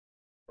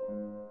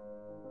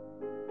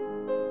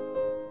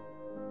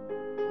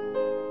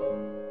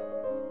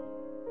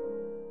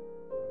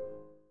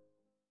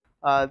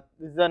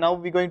This is now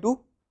we are going to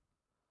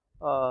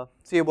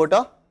see about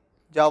a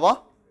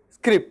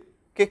JavaScript.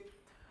 Okay,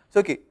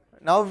 so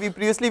now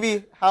previously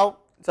we have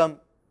some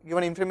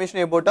given information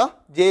about a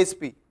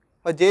JSP.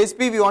 For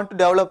JSP we want to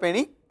develop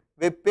any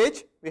web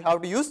page, we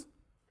have to use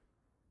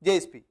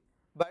JSP.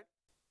 But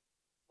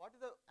what is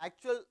the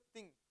actual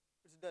thing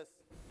it does?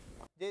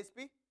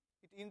 JSP,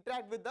 it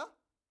interact with the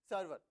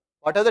server.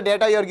 Whatever the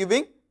data you are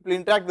giving, it will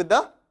interact with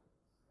the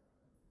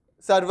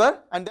server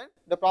and then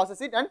they process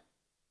it and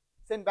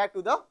send back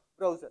to the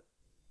browser.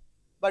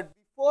 But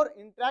before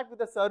interact with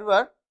the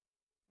server,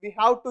 we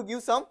have to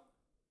give some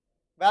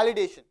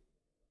validation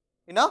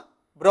in a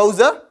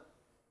browser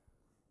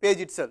page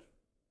itself.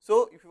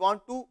 So if you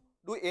want to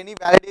do any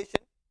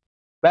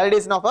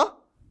validation of a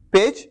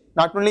page,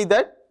 not only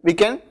that, we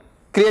can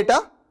create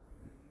a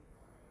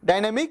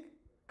dynamic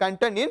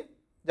content in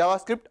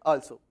JavaScript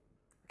also.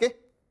 Okay.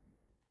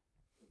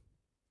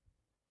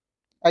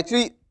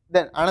 Actually,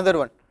 then another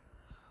one,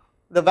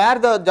 where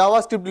the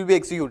JavaScript will be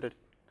executed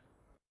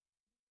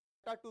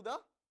to the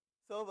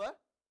server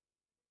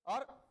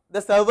or the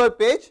server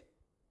page.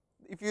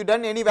 If you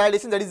done any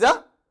validation, that is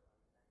a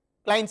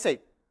client side.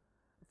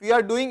 If we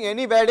are doing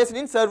any validation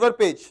in server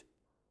page,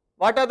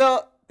 what are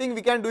the thing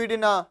we can do it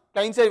in a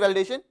client side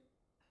validation?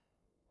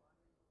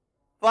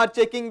 For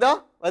checking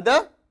the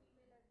whether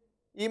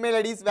email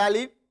ID is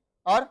valid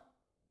or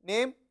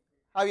name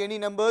have any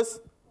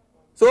numbers.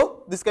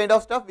 So this kind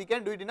of stuff we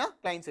can do it in a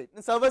client side.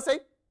 In server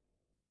side,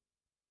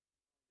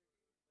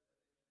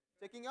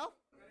 checking of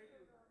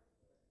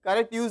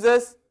correct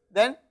users,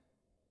 then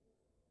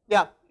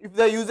if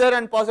the user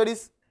and password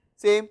is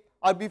same,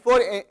 or before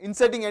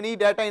inserting any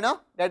data in a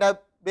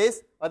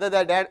database,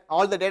 whether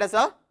all the data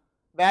are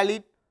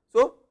valid.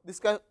 So this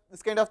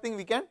kind of thing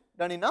we can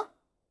done in a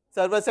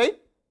server side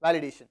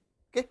validation.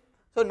 Okay.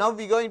 So now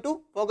we are going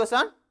to focus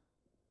on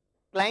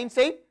client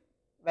side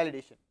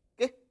validation.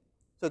 Okay.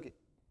 So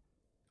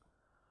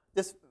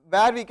just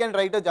where we can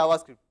write a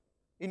JavaScript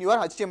in your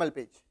HTML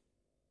page.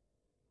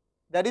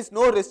 There is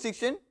no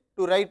restriction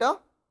to write a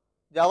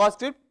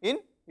JavaScript in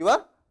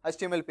your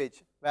HTML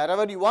page.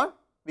 Wherever you want,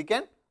 we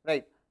can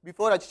write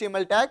before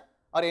HTML tag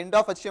or end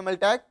of HTML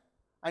tag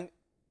and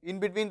in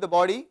between the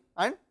body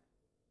and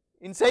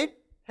inside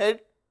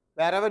head,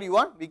 wherever you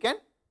want we can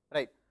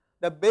write.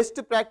 The best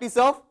practice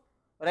of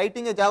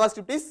writing a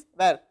JavaScript is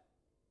where?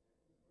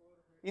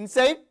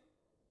 Inside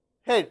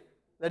head,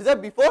 that is a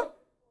before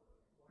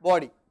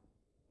body.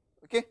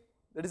 Okay,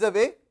 that is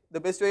the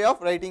best way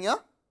of writing a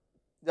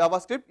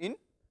JavaScript in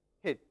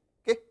head.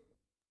 Okay,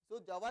 so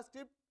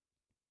JavaScript,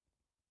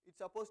 it's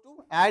supposed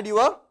to add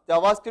your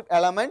JavaScript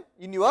element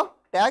in your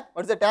tag.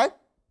 What is the tag?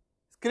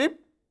 Script.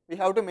 We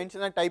have to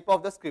mention a type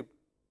of the script.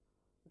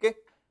 Okay,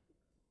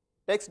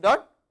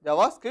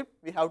 text.javascript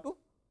we have to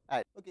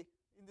add. Okay,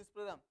 in this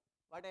program,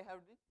 what I have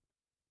done,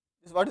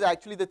 this is what is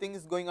actually the thing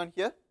is going on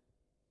here.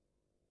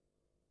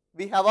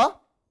 We have a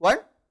one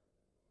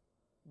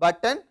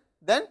button,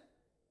 then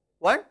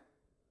one,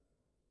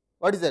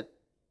 what is that?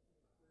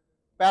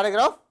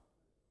 Paragraph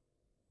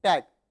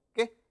tag.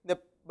 Okay,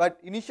 but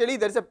initially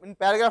there is a in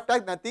paragraph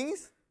tag nothing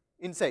is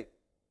inside.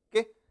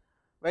 Okay,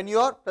 when you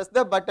are press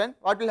the button,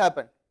 what will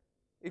happen?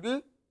 It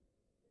will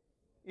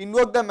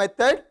invoke the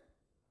method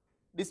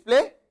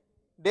display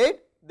date,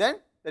 then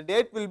the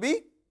date will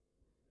be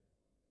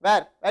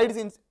where it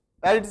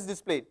is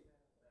displayed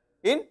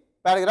in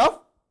paragraph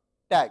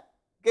tag.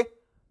 Okay,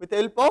 with the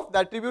help of the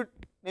attribute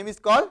name is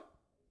called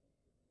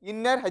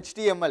inner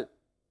HTML.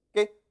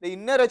 Okay, the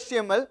inner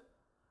HTML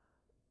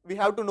we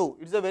have to know,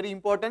 it is a very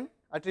important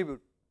attribute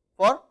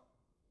for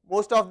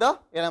most of the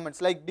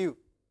elements like div. If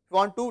you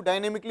want to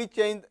dynamically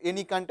change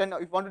any content,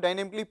 if you want to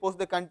dynamically post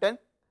the content,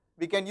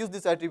 we can use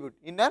this attribute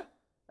inner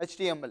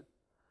HTML.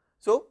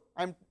 So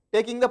I am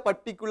taking the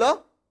particular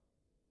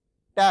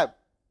tab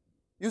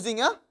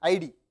using a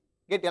ID,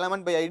 get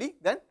element by ID,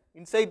 then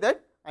inside that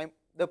I am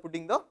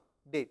putting the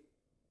date.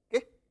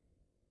 Okay,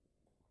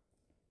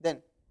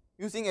 then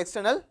using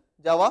external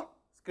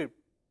JavaScript.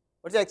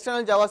 What is the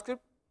external JavaScript?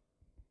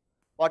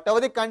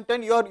 Whatever the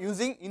content you are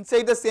using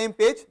inside the same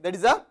page, that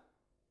is a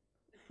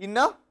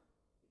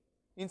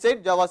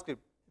inside JavaScript.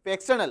 If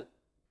external,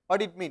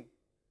 what it mean?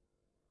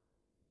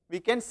 We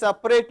can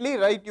separately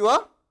write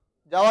your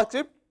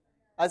JavaScript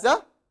as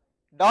a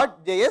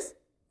 .js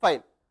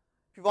file.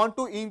 If you want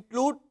to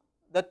include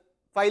the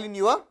file in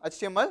your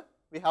HTML,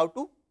 we have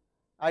to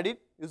add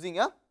it using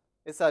a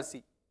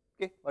src.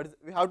 Okay,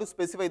 we have to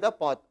specify the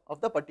path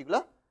of the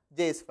particular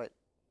JS file.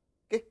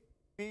 Okay,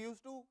 we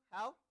used to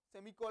have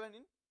semicolon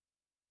in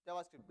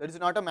JavaScript. That is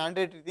not a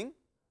mandatory thing.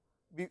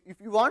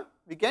 If you want,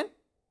 we can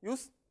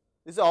use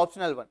this is an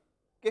optional one.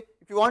 Okay,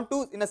 if you want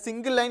to in a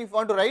single line, if you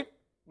want to write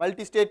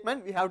multi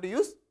statement, we have to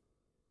use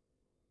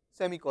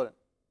semicolon.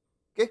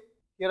 Okay,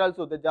 here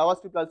also the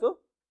JavaScript also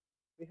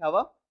we have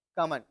a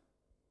command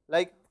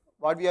like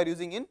what we are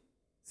using in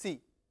C. If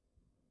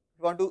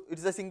you want to, it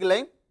is a single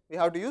line, we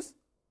have to use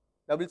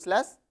double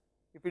slash.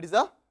 If it is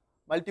a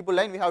multiple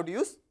line, we have to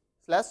use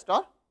slash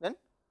star, then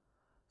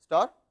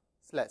star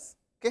slash.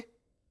 Okay.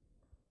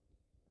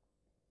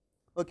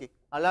 Okay,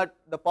 alert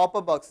the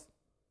pop-up box.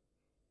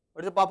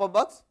 What is the pop-up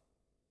box?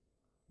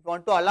 If you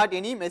want to alert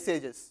any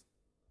messages.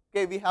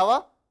 Okay, we have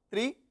a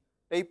 3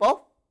 type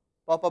of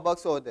pop-up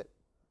box over there.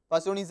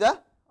 First one is the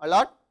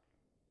alert.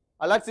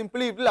 Alert,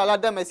 simply it will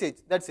alert the message,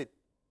 that's it.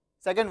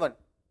 Second one,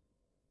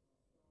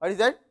 what is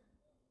that?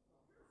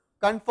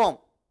 Confirm.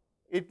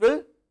 It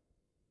will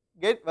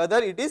get whether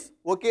it is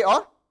okay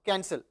or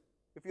cancel.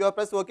 If you are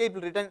press okay, it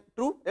will return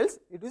true, else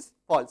it is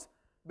false.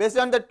 Based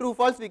on the true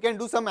false, we can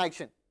do some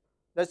action.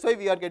 That's why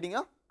we are getting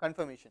a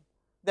confirmation.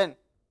 Then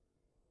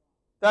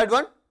third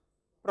one,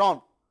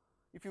 prompt.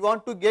 If you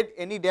want to get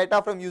any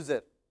data from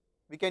user,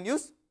 we can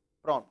use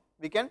prompt.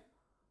 We can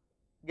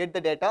get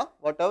the data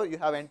whatever you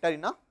have entered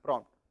in a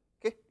prompt.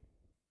 Okay.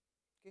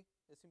 Okay.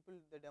 The simple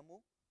the demo.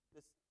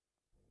 This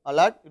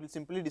alert, it will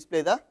simply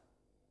display the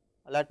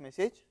alert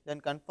message.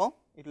 Then confirm,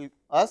 it will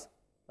ask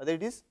whether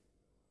it is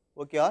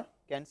okay or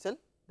cancel.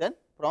 Then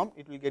prompt,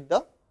 it will get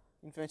the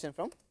information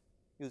from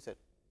user.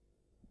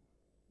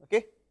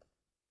 Okay.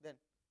 Then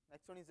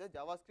next one is the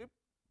JavaScript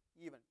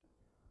event.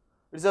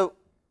 It is a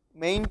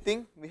main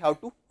thing we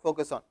have to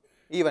focus on.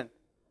 Event.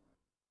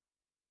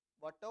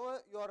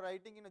 Whatever you are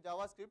writing in a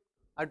JavaScript,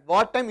 at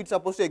what time it is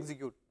supposed to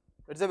execute.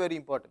 That is a very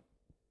important.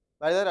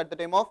 Whether at the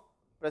time of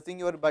pressing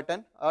your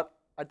button, or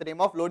at the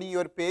time of loading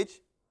your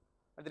page,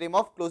 at the time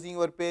of closing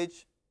your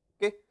page,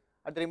 okay,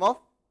 at the time of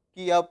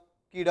key up,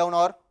 key down,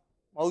 or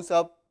mouse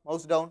up,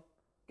 mouse down.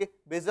 Okay,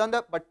 based on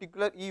the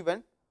particular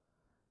event,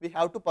 we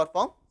have to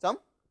perform some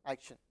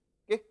action.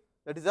 Okay,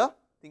 that is the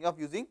thing of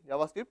using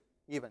JavaScript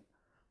event.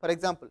 For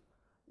example,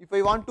 if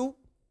I want to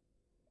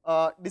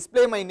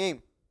display my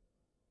name,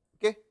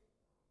 okay,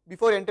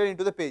 before entering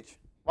into the page,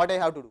 what I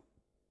have to do?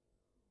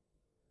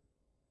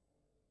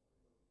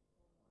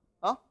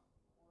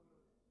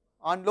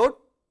 On load,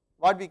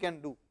 what we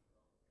can do?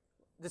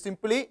 Just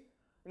simply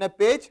in a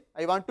page,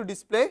 I want to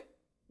display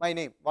my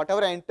name,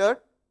 whatever I entered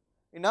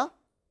in a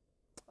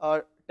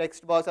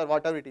text box or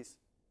whatever it is.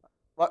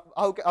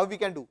 How we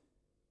can do?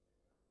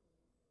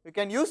 We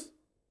can use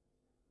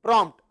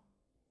prompt.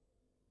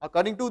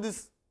 According to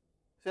this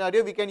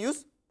scenario, we can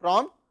use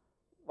prompt.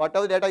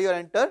 Whatever data you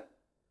enter,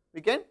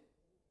 we can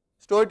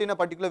store it in a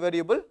particular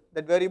variable.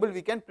 That variable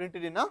we can print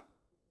it in a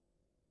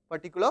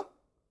particular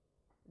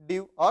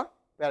div or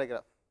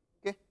paragraph.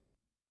 Okay.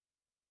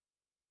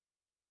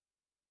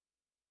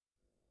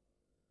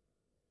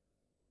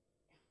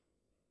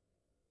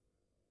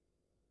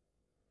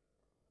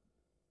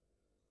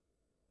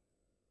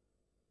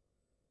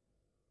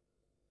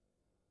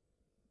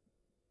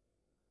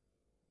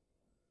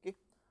 Okay.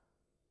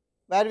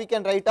 Where we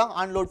can write a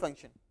onload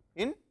function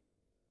in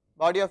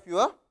body of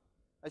your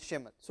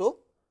HTML. So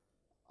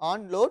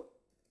onload,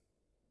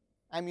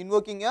 I am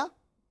invoking a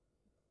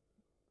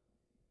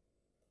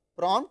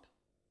prompt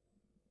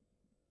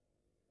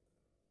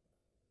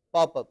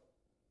pop-up.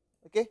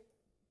 Okay.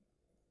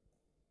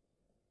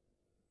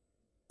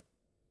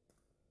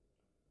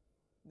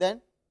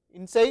 Then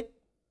inside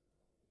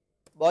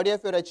body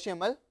of your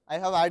HTML, I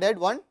have added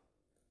one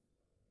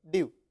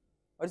div.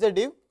 What is a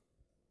div?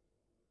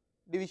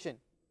 Division.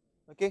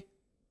 Okay.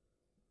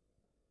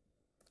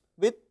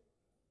 With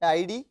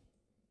ID,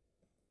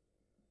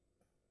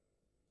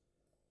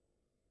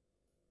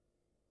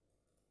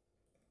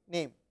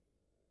 name.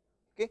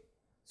 Okay.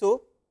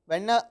 So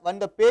when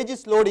the page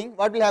is loading,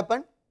 what will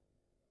happen?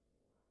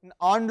 In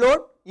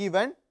onload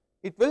event,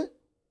 it will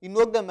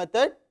invoke the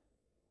method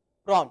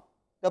prompt.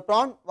 The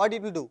prompt, what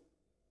it will do?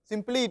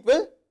 Simply it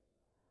will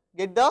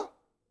get the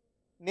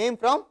name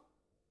from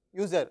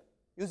user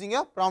using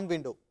a prompt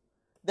window.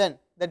 Then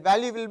that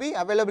value will be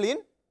available in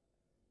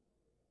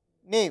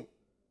name.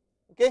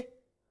 Okay.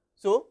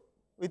 So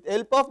with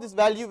help of this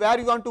value, where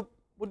you want to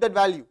put that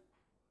value?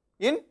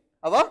 In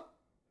our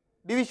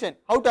division.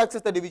 How to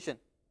access the division?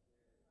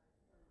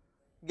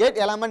 Get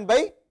element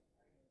by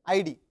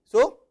ID.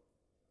 So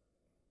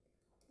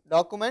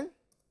document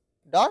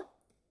dot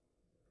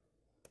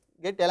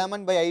get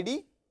element by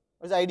ID.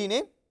 What is the ID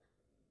name?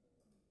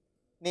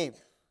 Name.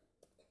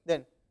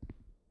 Then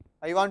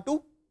I want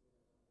to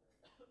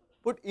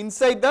put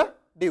inside the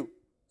div.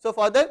 So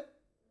for that,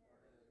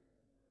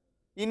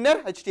 inner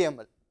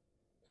HTML.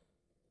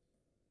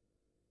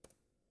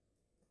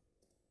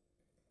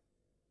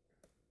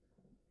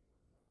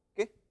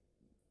 Okay.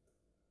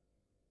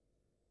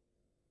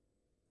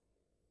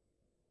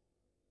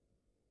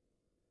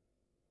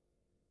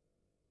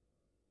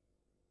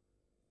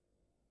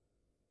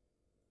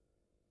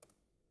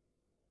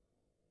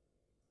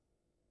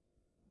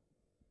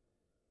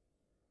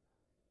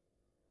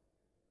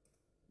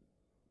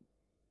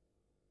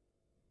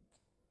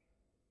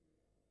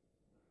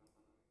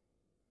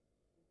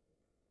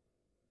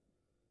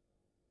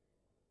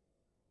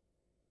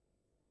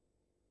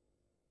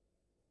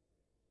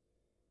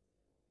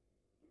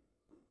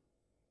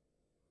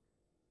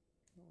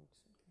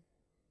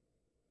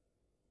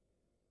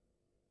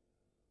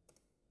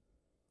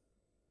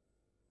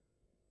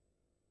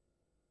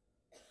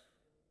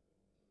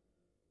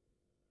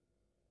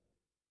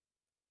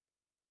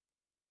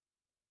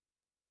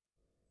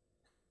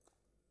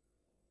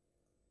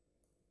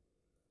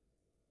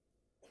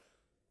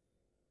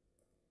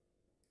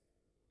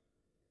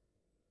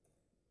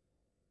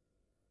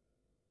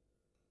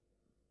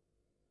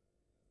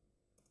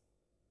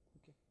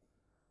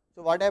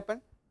 So what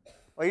happened?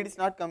 Why it is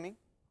not coming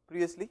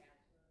previously?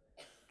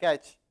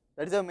 Catch.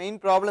 That is the main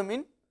problem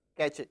in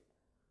catch it.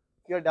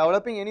 If you are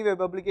developing any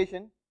web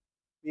application,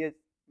 yes,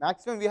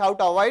 maximum we have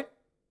to avoid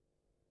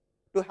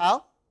to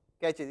have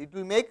catches. It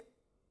will make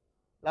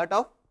lot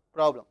of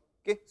problem.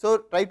 Okay, so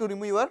try to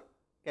remove your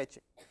catch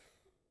it.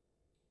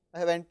 I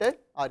have entered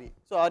RA.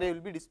 So RA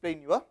will be displayed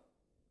in your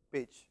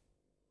page.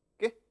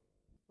 Okay,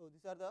 so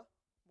these are the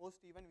most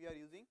even we are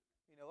using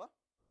in our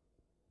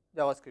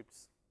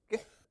JavaScripts.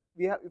 Okay,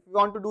 we have, if we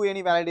want to do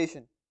any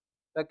validation,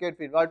 required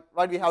field,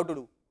 what we have to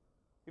do?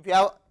 If you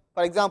have,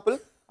 for example,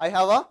 I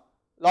have a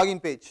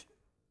login page,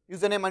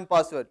 username and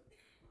password.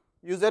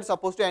 User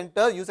supposed to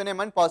enter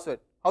username and password.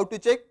 How to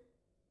check?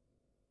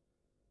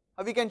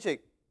 How we can check?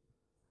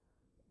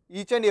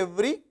 Each and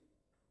every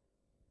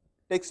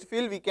text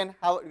field we can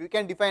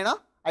define a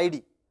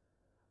ID.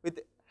 With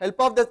help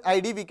of this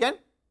ID we can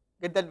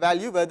get that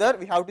value, whether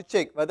we have to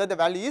check whether the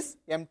value is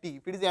empty.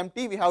 If it is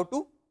empty, we have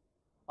to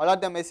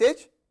alert the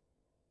message,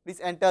 please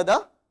enter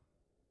the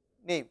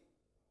name.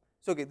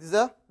 So okay, this is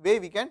a way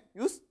we can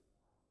use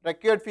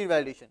required field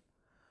validation.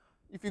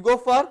 If you go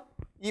for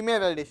email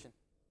validation,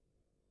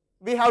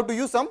 we have to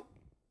use some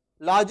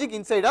logic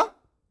inside a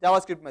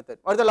JavaScript method.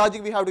 What is the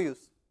logic we have to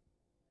use?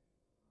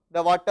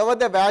 The whatever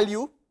the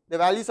value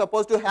is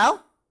supposed to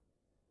have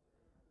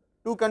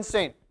two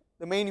constraints.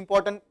 The main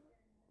important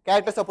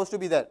character supposed to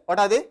be there. What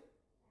are they?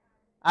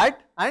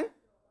 At and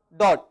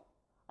dot,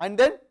 and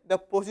then the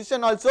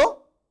position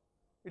also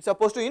it's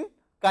supposed to in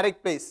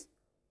correct place.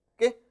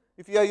 Okay,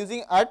 if you are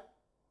using at,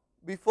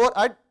 before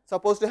at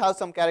supposed to have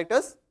some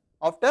characters,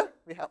 after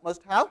we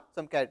must have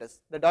some characters.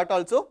 The dot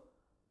also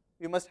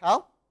we must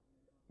have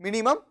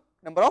minimum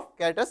number of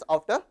characters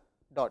after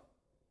dot.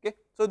 Okay,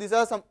 so these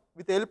are some,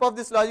 with the help of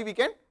this logic we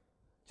can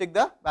check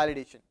the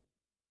validation.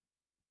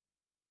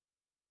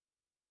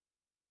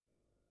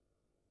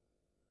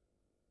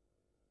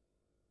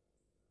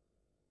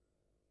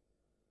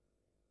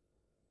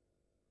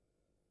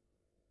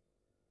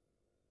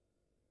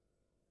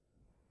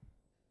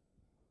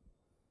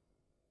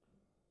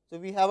 So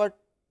we have a,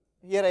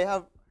 here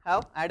I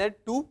have added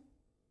two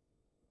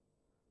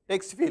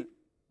text field,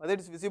 whether it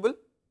is visible,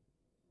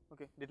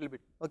 okay, little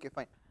bit, okay,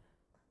 fine.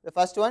 The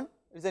first one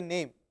is a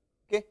name.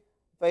 Okay,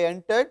 if I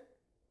entered,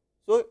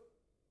 so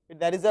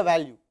there is a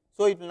value,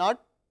 so it will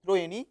not throw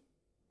any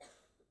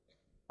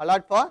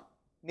alert for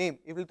name,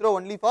 it will throw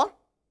only for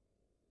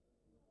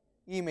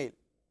email.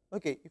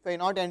 Okay, if I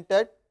not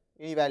entered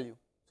any value,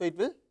 so it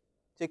will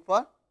check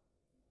for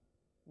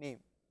name.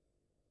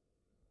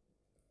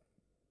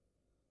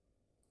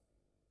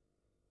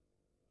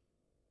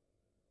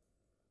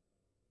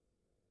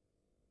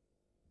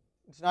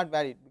 It is not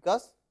valid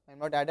because I am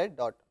not added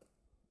dot.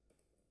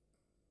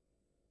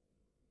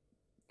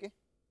 Okay,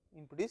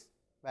 input is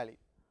valid.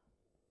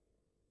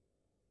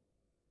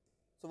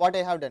 So what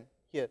I have done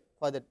here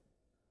for that,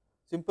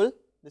 simple,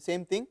 the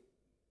same thing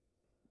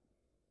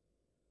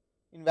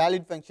in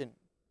valid function.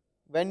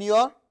 When you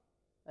are,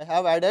 I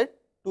have added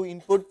two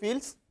input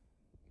fields,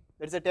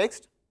 that is a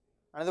text,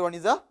 another one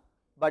is a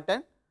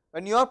button.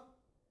 When you are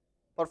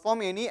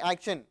perform any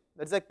action,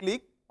 that is a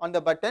click on the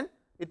button,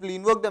 it will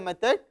invoke the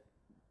method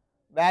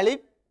valid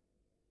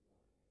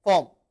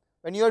form.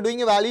 When you are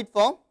doing a valid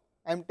form,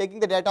 I am taking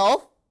the data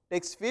of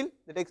text field.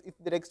 The text, if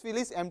the text field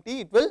is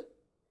empty, it will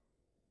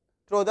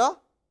throw the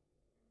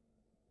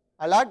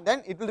alert,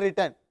 then it will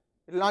return.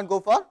 It will not go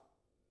for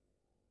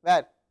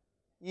where?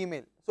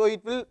 Email. So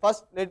it will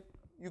first let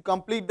you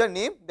complete the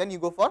name, then you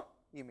go for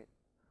email.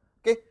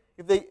 Okay.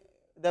 If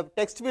the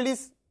text field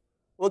is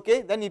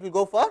okay, then it will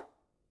go for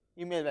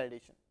email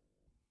validation.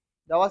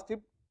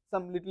 JavaScript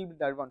some little bit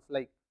advanced,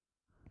 like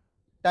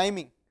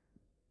timing.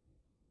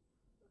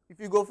 If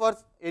you go for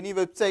any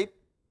website,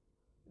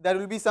 there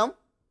will be some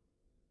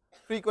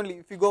frequently,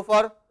 if you go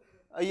for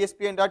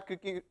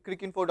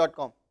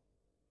espn.crickinfo.com,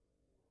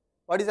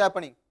 what is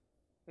happening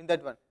in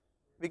that one?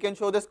 We can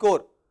show the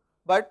score,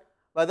 but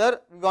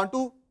whether we want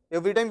to,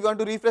 every time we want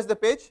to refresh the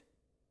page,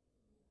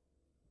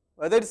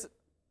 whether it is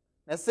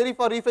necessary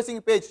for refreshing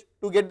the page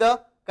to get the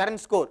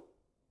current score,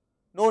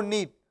 no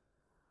need.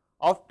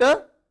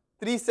 After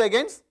 3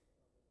 seconds,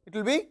 it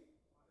will be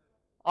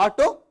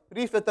auto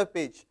refresh the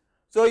page.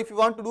 So if you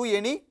want to do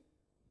any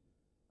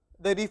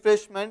the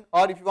refreshment,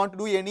 or if you want to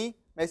do any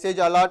message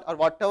alert or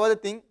whatever the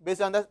thing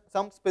based on the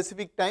some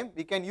specific time,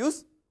 we can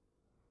use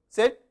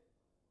set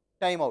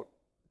timeout.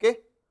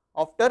 Okay,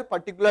 after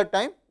particular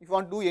time, if you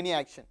want to do any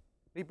action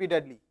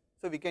repeatedly,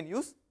 so we can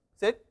use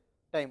set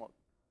timeout,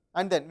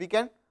 and then we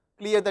can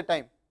clear the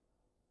time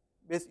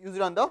based used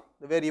on the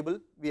variable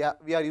we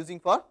are using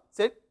for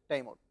set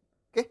timeout.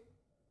 Okay,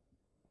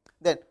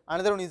 then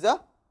another one is the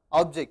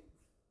object.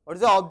 What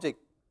is the object?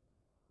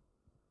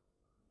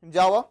 In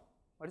Java,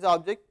 what is the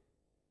object?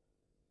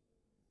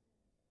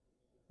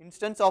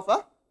 Instance of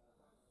a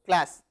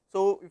class.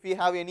 So if we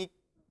have any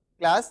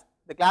class,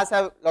 the class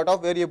have lot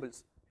of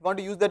variables. If you want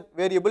to use that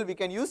variable, we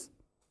can use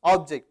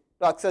object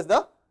to access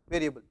the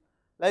variable.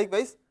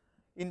 Likewise,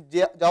 in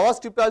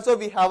JavaScript also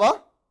we have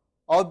a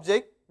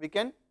object. We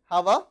can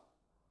have a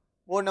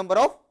more number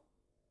of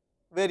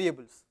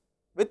variables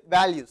with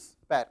values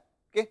pair,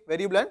 okay,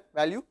 variable and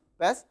value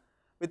pairs.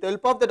 With the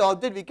help of that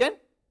object we can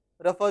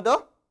refer the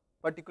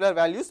particular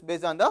values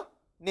based on the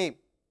name,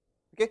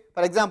 okay.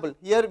 For example,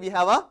 here we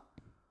have a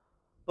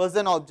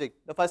person object,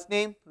 the first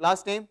name,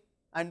 last name,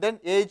 and then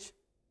age,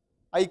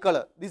 eye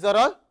color, these are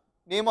all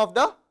name of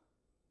the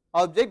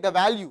object. The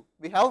value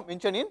we have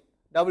mentioned in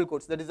double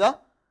quotes, that is a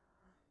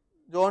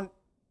don't,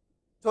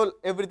 so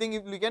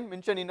everything we can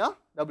mention in a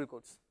double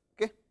quotes,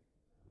 okay.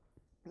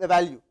 The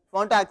value, if you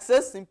want to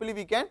access, simply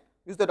we can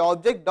use that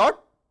object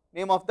dot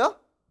name of the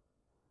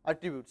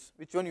attributes,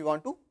 which one you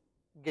want to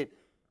get.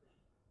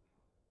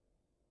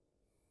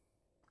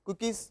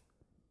 Cookies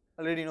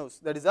already knows,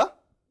 that is a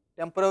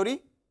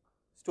temporary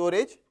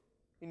storage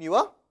in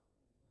your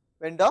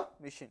vendor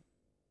machine.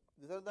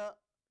 These are the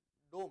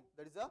DOM,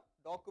 that is a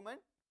document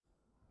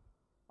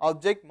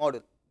object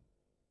model.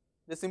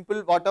 The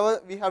simple,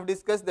 whatever we have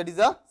discussed, that is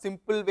a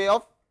simple way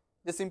of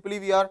just simply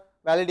we are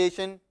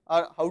validation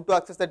or how to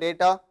access the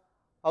data,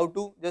 how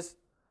to just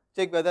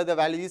check whether the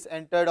value is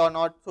entered or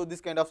not, so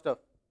this kind of stuff.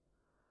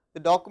 The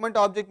document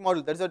object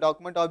model, that is a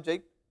document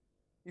object.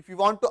 If you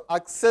want to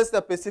access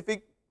the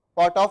specific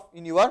part of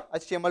in your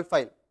HTML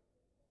file,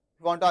 if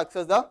you want to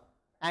access the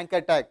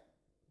anchor tag,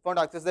 if you want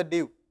to access the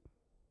div,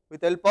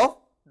 with help of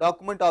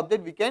document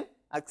object we can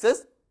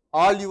access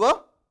all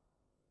your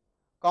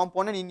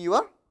component in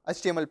your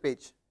HTML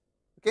page,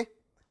 okay.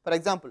 For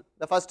example,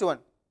 the first one,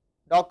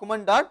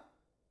 document dot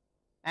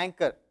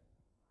anchor,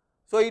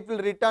 so it will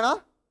return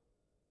a,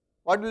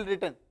 what will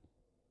return?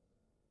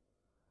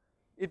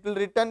 It will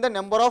return the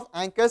number of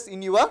anchors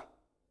in your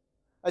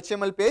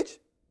HTML page.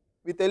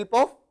 With help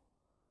of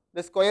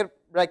the square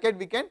bracket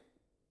we can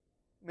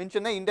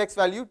mention the index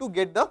value to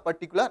get the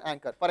particular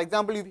anchor. For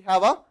example, if you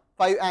have a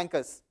 5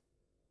 anchors,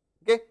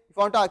 okay, if you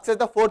want to access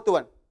the fourth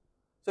one,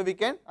 so we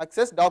can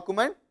access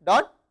document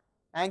dot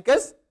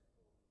anchors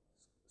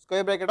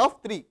square bracket of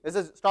 3, let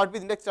us start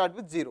with index start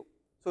with 0,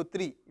 so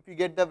 3, if you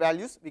get the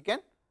values we can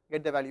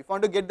get the value. If you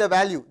want to get the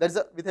value, that is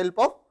with help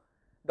of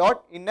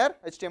dot inner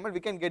HTML we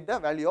can get the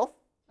value of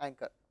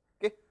anchor,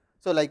 okay.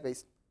 So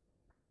likewise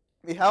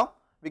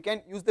we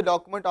can use the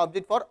document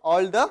object for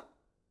all the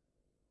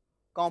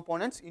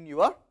components in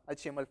your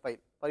HTML file,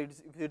 or if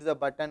it is a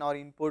button or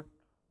input,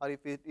 or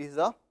if it is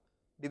a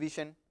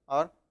division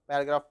or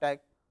paragraph tag,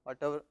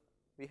 whatever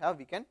we have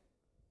we can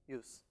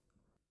use.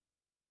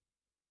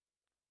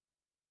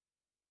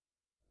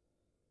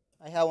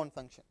 I have one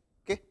function,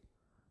 okay,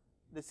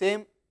 the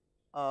same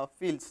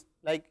fields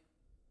like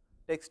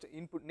text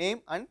input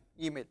name and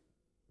email,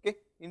 okay.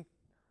 In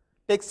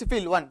text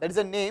field 1, that is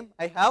a name,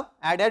 I have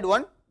added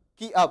one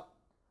key up.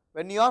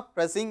 When you are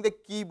pressing the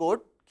keyboard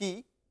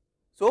key,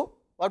 so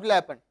what will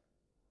happen?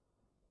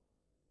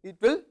 It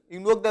will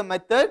invoke the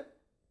method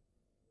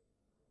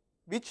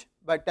which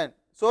button.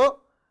 So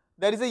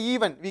there is a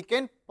event, we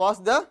can pass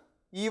the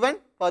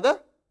event for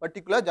the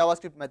particular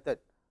JavaScript method.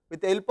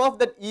 With the help of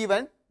that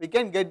event we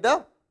can get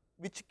the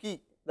which key,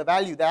 the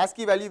value, the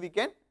ASCII value we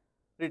can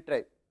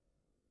retrieve,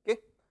 okay.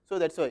 So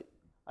that is why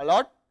a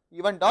lot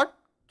event dot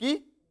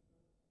key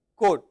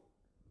code.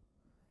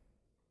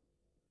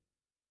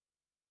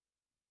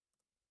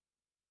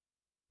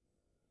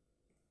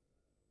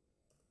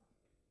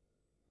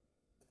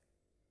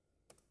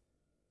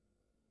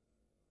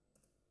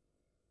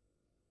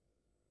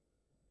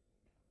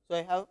 So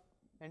I have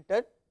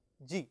entered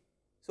G,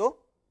 so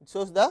it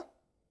shows the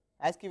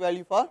ASCII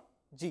value for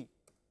G,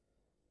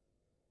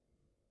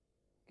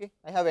 okay.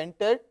 I have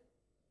entered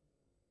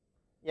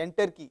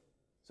enter key,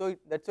 so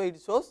that is why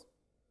it shows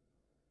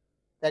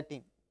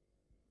 13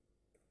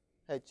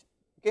 H,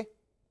 okay.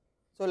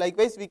 So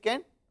likewise we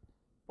can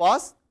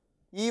pass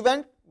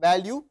event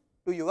value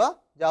to your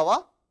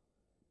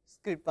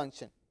JavaScript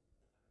function.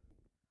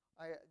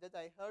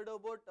 I heard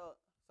about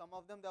some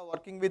of them, they are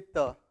working with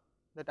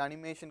that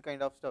animation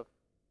kind of stuff,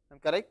 I am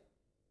correct?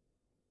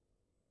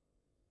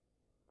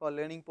 For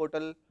learning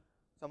portal,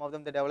 some of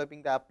them they are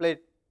developing the applet.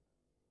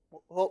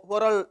 Who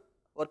are all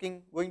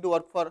working, going to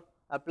work for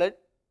applet?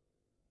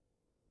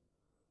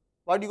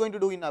 What are you going to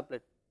do in applet?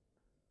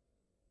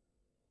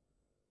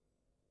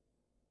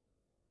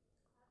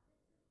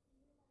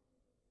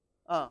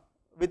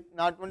 With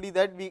not only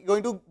that, we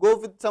going to go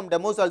with some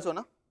demos also,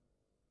 na?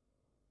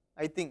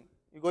 I think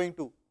you are going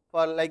to,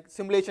 for like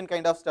simulation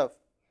kind of stuff,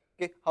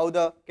 okay, how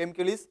the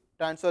chemical is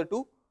transferred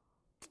to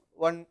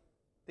one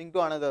thing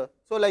to another.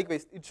 So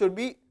likewise it should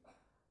be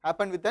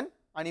happen with an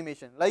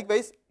animation.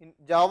 Likewise in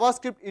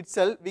JavaScript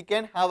itself we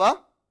can have a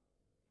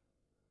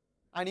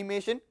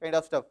animation kind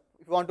of stuff.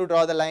 If you want to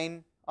draw the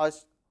line, or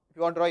if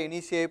you want to draw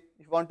any shape,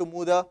 if you want to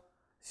move the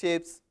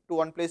shapes to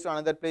one place to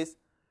another place,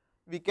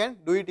 we can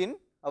do it in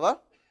our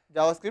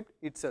JavaScript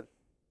itself,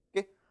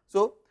 okay.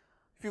 So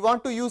if you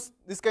want to use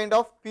this kind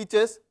of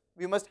features,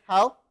 we must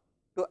have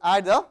to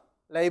add the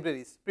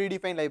libraries,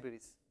 predefined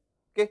libraries,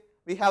 okay.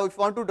 We have, if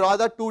you want to draw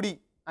the 2D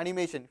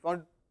animation, if you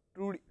want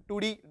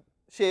 2D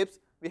shapes,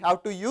 we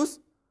have to use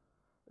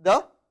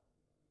the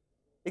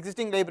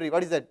existing library.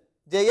 What is that?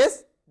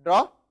 JS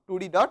draw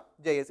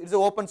 2D.js. It is an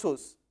open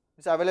source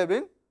is available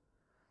in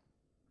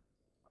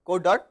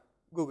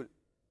code.google.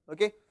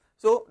 Okay.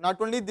 So not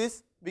only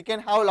this, we can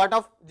have a lot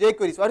of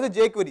jQueries. What are the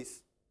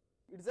jQueries?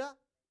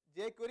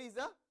 jQuery is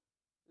a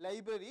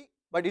library,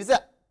 but it is a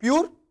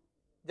pure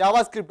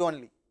JavaScript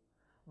only,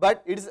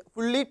 but it is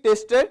fully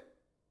tested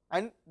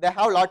and they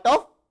have a lot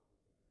of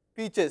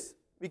features.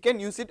 We can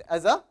use it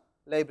as a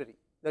library,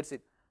 that is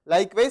it.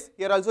 Likewise,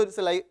 here also it is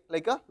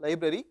like a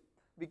library.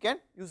 We can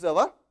use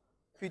our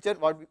feature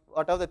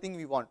whatever the thing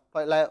we want.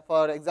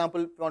 For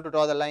example, if you want to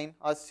draw the line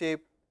or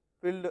shape,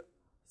 filled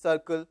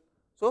circle,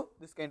 so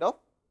this kind of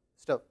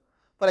stuff.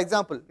 For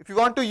example, if you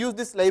want to use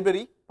this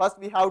library, first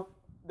we have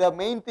the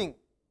main thing.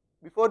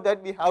 Before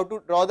that, we have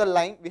to draw the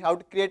line, we have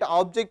to create an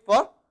object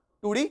for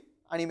 2D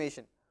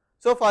animation.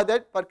 So for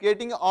that, for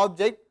creating an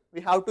object,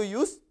 we have to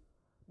use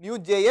new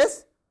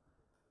JS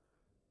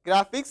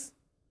graphics.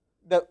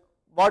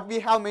 What we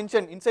have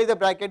mentioned inside the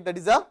bracket, that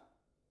is a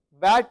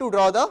where to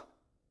draw the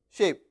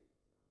shape.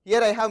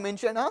 Here I have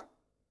mentioned a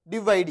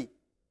div ID.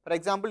 For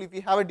example, if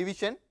you have a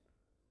division,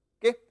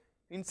 okay,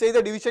 inside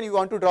the division you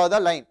want to draw the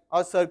line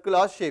or circle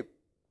or shape,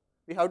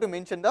 we have to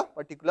mention the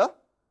particular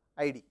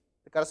ID,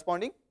 the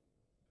corresponding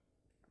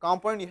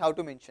component you have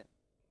to mention.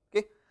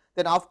 Okay.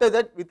 Then after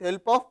that, with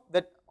help of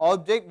that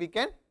object, we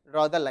can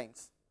draw the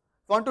lines.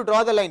 If you want to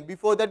draw the line,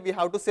 before that we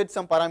have to set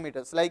some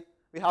parameters, like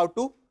we have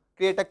to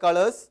create a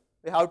colors,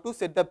 we have to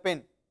set the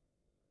pen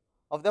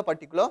of the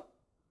particular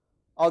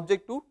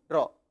object to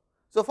draw.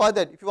 So for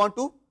that, if you want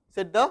to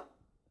set the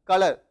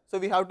color, so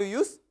we have to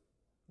use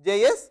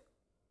JS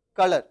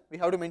color, we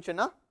have to mention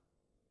a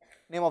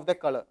name of the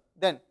color.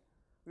 Then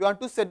we want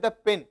to set the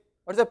pen.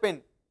 What is the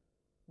pen?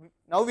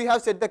 Now we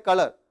have set the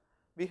color.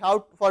 We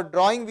have, for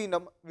drawing we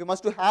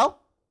must to have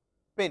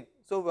pen,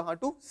 so we have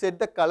to set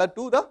the color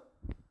to the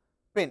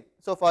pen.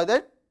 So for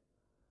that,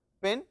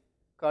 pen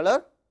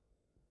color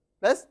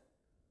plus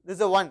this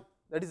is a 1,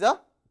 that is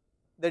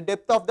the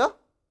depth of the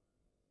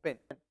pen.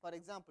 For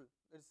example,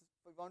 if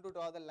we want to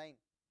draw the line,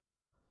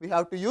 we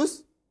have to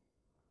use,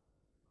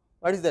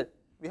 what is that?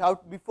 We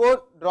have,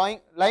 before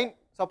drawing line,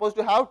 supposed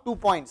to have 2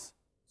 points,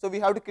 so we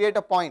have to create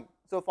a point.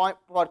 So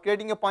for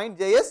creating a point,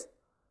 JS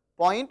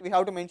point, we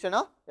have to mention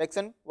a x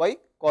and y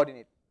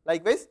coordinate.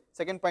 Likewise,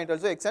 second point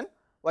also x and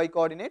y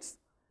coordinates.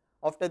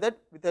 After that,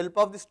 with the help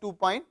of this 2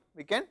 point,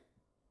 we can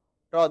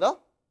draw the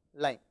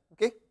line.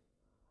 Okay.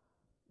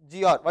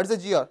 GR, what is the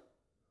GR?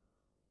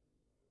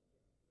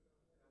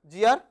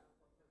 GR,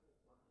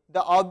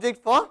 the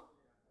object for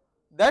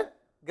that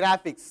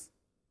graphics.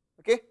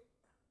 Okay.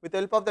 With the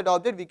help of that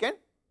object, we can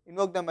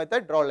invoke the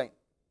method draw line.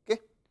 Okay.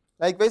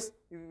 Likewise,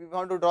 if we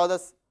want to draw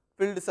the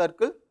filled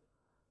circle,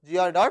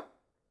 gr dot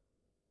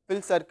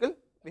fill circle,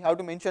 we have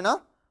to mention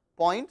a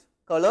point,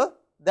 color,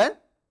 then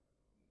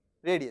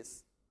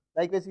radius.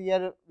 Likewise,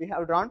 here we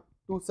have drawn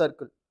 2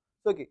 circles.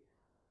 So, okay,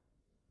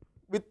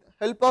 with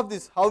help of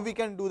this, how we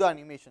can do the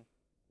animation?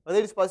 Whether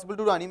it is possible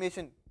to do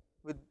animation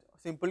with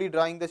simply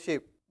drawing the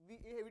shape. It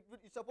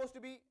is supposed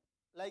to be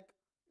like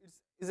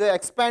it is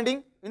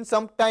expanding in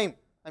some time.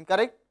 I am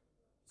correct?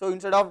 So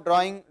instead of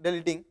drawing,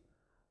 deleting,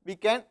 we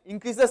can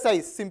increase the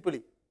size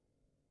simply.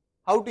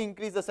 How to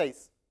increase the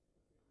size?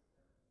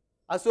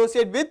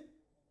 Associate with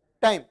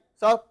time.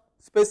 So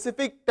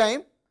specific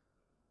time,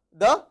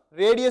 the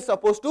radius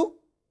supposed to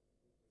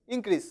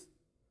increase.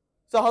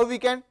 So how we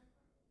can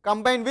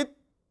combine with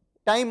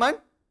time and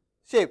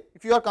shape?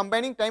 If you are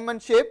combining time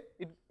and shape,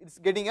 it is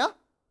getting a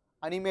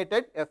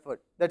animated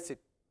effort. That's it.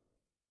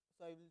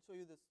 So I will show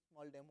you this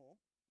small demo.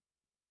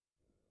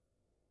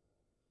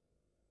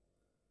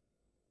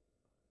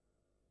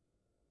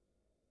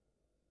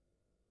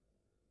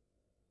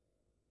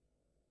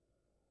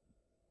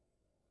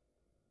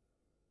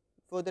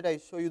 Before that, I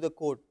show you the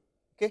code.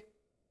 Okay.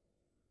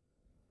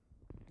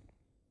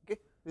 Okay.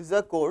 This is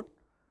the code.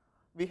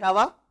 We have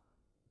a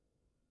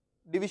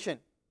division.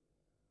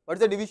 What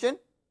is the division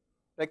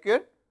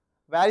required?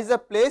 Where is the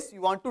place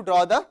you want to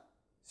draw the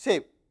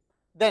shape?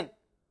 Then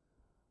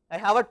I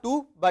have a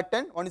 2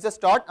 button. One is a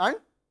start and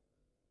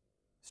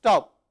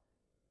stop.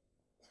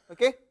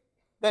 Okay.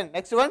 Then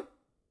next one,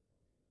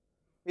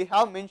 we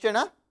have mentioned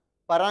a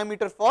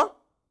parameter for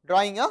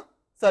drawing a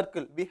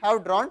circle. We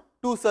have drawn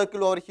 2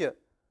 circles over here.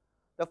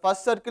 The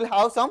first circle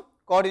have some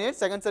coordinates,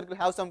 second circle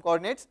have some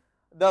coordinates.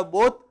 The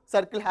both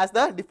circle has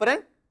the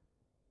different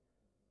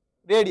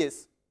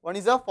radius. One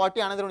is a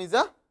 40, another one is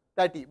a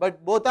 30.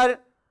 But both are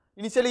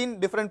initially in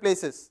different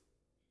places.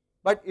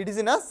 But it is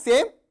in a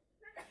same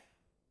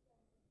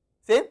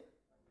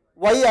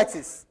y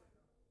axis.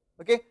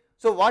 Okay.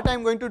 So what I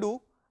am going to do?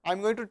 I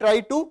am going to try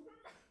to,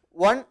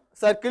 one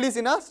circle is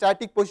in a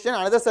static position,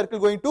 another circle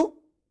going to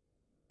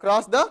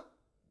cross the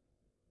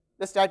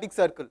static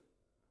circle.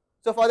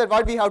 So for that,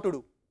 what we have to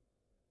do?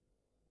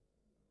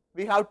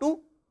 We have to,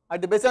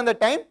 at the based on the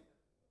time,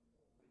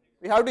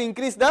 we have to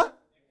increase the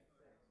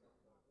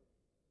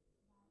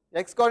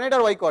x coordinate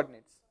or y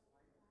coordinates?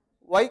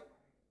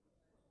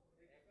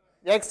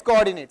 X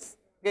coordinates.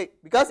 Okay,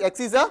 because x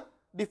is a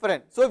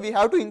different. So we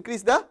have to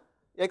increase the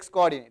x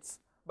coordinates.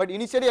 But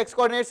initially x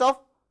coordinates of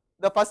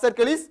the first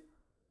circle is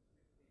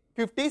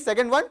 50,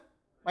 second one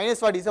minus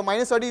 40. So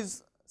minus 40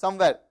 is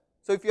somewhere.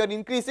 So if you are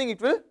increasing,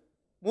 it will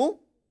move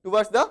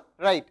towards the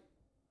right.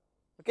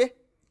 Okay.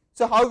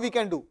 So how we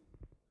can do?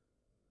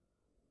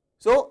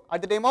 So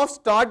at the time of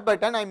start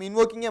button, I am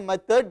invoking a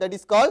method that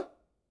is called,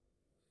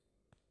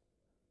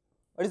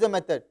 what is the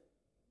method?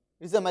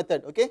 This is the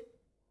method, okay,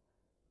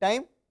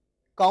 time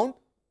count.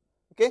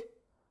 Okay.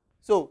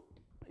 So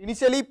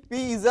initially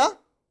P is a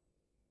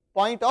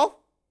point of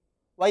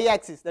y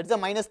axis, that is a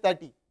minus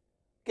 30.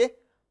 Okay.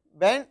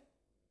 When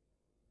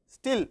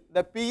still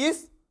the P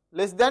is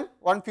less than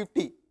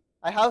 150,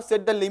 I have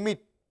set the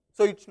limit.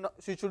 So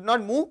it should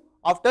not move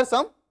after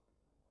some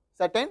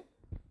certain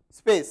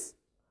space.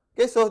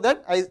 Okay. So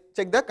that I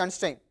check the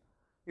constraint.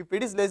 If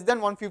it is less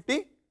than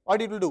 150,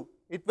 what it will do?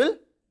 It will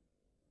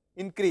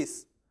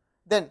increase.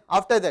 Then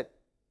after that,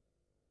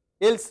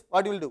 else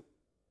what you will do?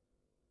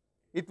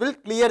 It will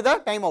clear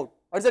the timeout.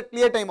 What is the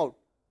clear timeout?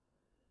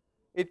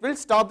 It will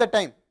stop the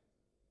time.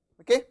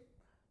 Okay.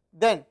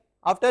 Then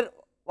after,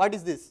 what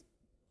is this?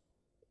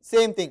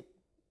 Same thing.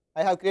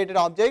 I have created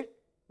object,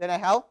 then I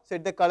have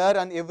set the color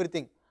and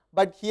everything.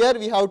 But here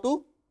we have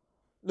to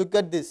look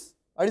at this.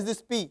 What is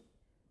this P?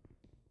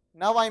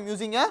 Now I am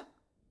using a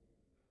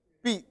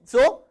P.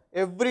 So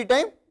every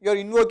time you are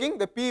invoking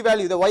the P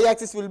value, the y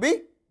axis will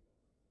be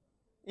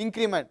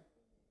increment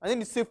and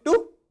then shift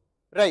to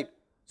right.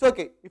 So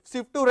okay, if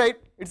shift to right,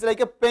 it is like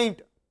a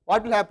paint.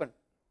 What will happen?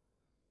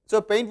 So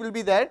paint will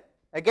be there,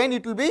 again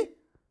it will be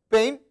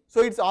paint.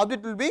 So its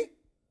object will be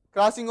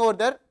crossing over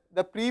there.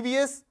 The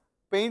previous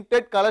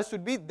painted color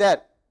should be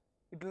there.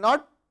 It will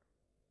not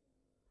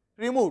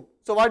remove.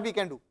 So what we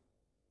can do?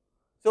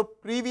 So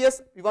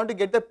previous, we want to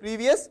get the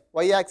previous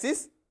y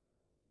axis.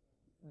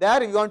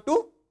 There we want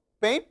to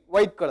paint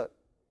white color.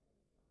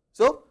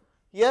 So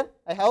here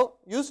I have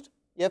used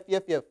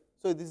FFF.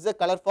 So this is a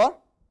color for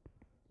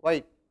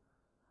white.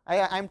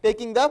 I am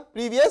taking the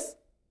previous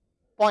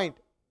point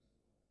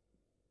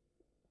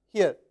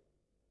here.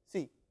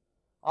 See,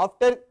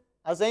 after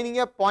assigning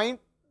a point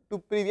to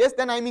previous,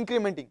 then I am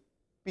incrementing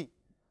P.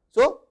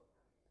 So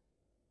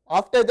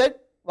after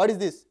that, what is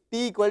this?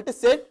 T equal to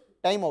set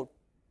timeout.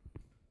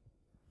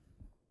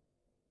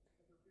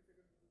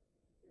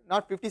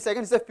 Not 50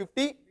 seconds, it is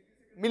 50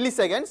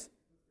 milliseconds.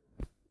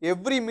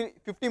 Every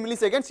 50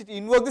 milliseconds it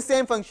invokes the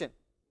same function.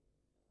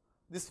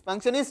 This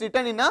function is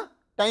written in a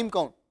time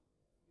count.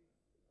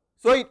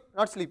 So it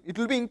not sleep, it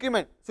will be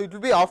increment. So it will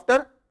be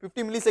after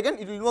 50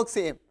 milliseconds, it will invoke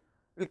same.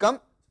 It will come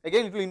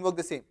again, it will invoke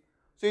the same.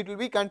 So it will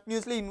be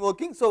continuously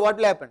invoking. So what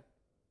will happen?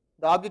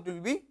 The object will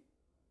be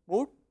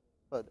moved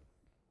further.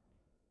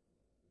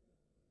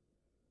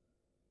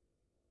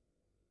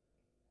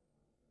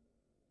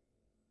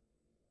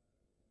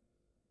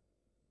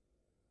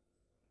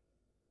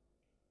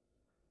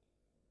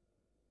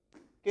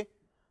 Okay.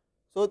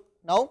 So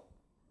now,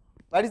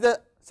 what is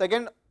the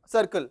second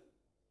circle?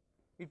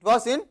 It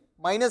was in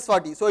minus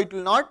 40, so it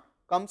will not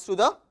comes to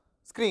the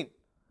screen.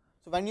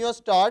 So when you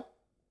start,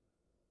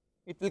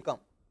 it will come.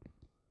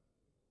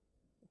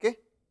 Okay.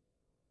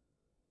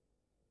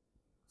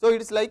 So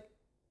it is like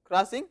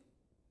crossing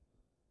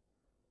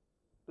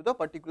to the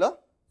particular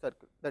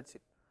circle. That's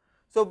it.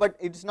 So but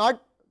it is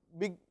not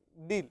big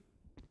deal.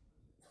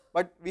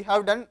 But we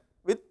have done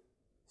with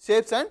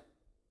shapes and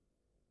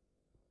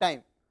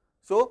time.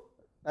 So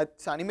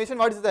that's animation.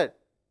 What is that?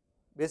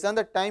 Based on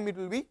the time, it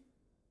will be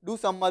do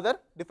some other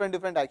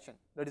different action.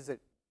 That is it.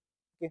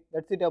 Okay,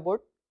 that's it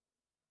about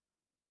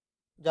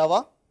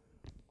Java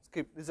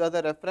script. These are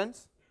the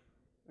reference.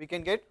 We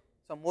can get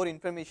some more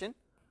information.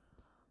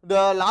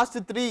 The last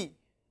three,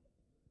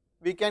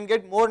 we can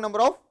get more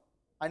number of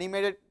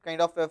animated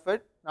kind of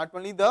effort. Not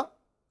only the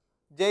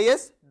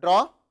JS,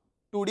 draw,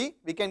 2D,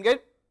 we can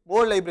get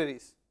more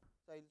libraries.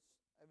 So I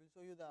will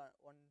show you the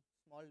one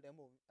small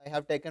demo I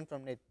have taken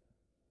from net.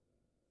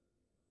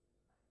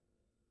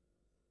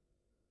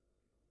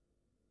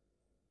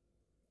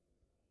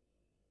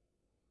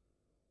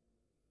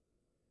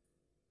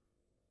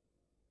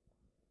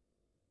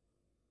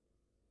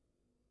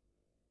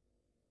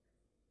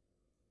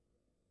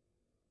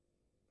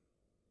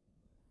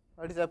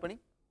 What is happening?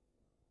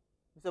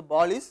 The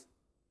ball is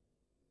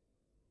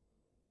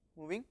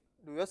moving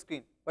to your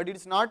screen, but it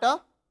is not a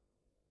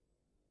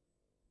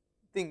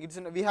thing.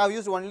 We have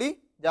used only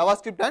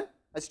JavaScript and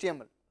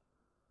HTML.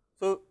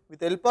 So with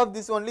the help of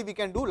this only, we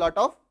can do lot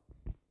of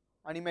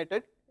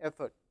animated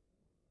effort.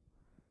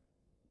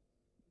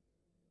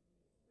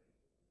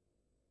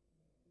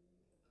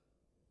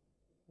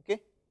 Okay.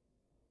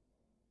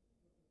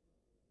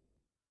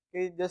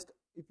 Okay. Just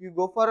if you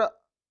go for a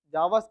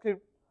JavaScript,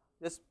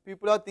 just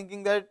people are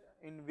thinking that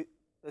in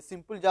the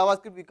simple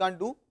JavaScript we can't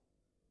do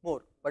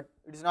more, but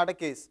it is not a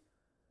case.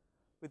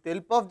 With the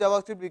help of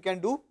JavaScript we can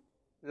do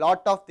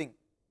lot of things.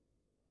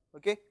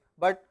 Okay,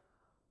 but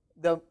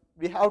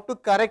we have to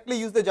correctly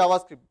use the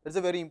JavaScript. That's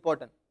a very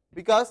important,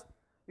 because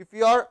if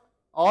you are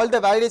all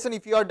the validation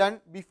if you are done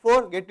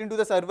before getting to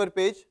the server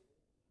page,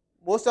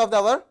 most of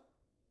our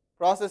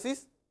process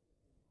is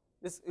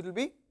it will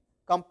be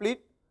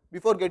complete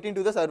before getting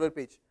to the server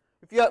page.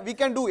 If we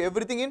can do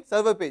everything in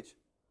server page,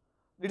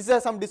 This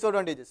is some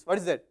disadvantages. What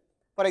is that?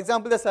 For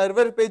example, the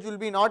server page will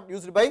be not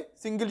used by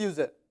single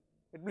user,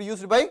 it will be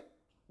used by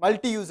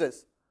multi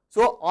users.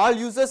 So all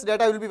users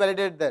data will be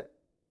validated there.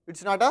 It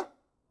is not a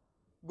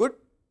good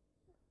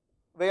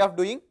way of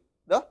doing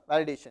the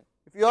validation.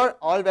 If you are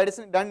all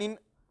validation done in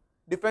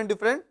different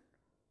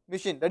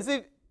machine, that is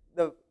it,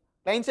 the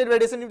client side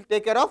validation will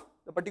take care of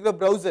the particular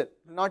browser, it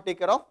will not take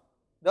care of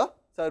the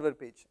server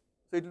page.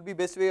 So it will be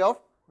best way of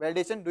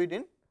validation, do it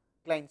in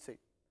client side.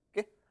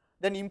 Okay.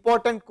 Then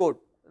important code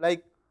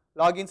like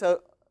login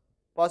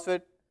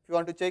password, if you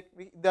want to check,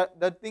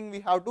 that thing we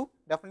have to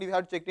definitely we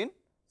have to check in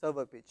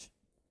server page.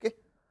 Okay.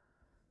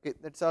 Okay,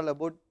 that's all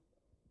about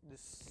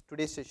this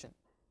today's session.